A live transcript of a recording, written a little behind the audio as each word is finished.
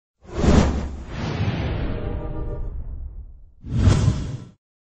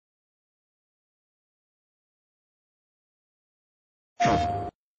Hotel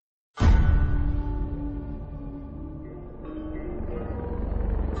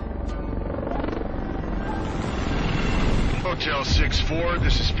 6-4,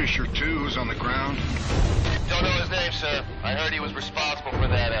 this is Fisher 2, who's on the ground? Don't know his name, sir. I heard he was responsible for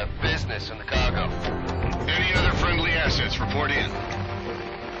that business in the cargo. Any other friendly assets report in?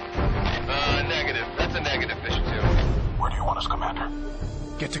 Negative. That's a negative, Fisher 2. Where do you want us, Commander?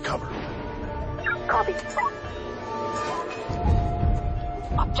 Get to cover. Copy.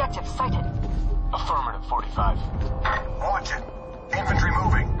 Objective sighted. Affirmative, 45. Wanted. Infantry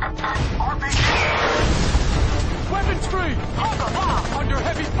moving. RPG! Weapons free! Tango down! Under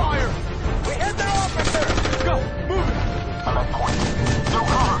heavy fire! We hit their officer! Go! Move it! I'm at point. No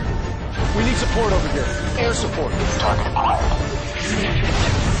cover! We need support over here. Air support. Target acquired.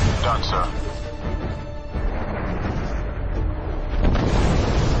 Done, sir.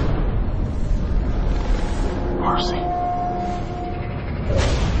 Mercy.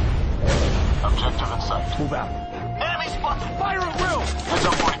 Objective in sight. Move out. Enemy spotted! Fire at will! Heads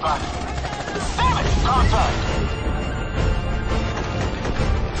up, 45. Damn it! Contact!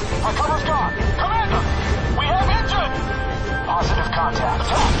 Our cover's gone! Commander! We have injured! Positive contact.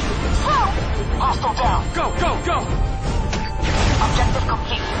 Attack! South! Hostile down! Go, go, go! Objective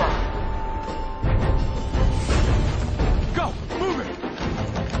complete, sir. Go! Move it!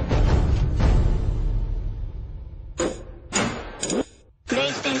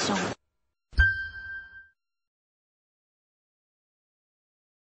 PlayStation.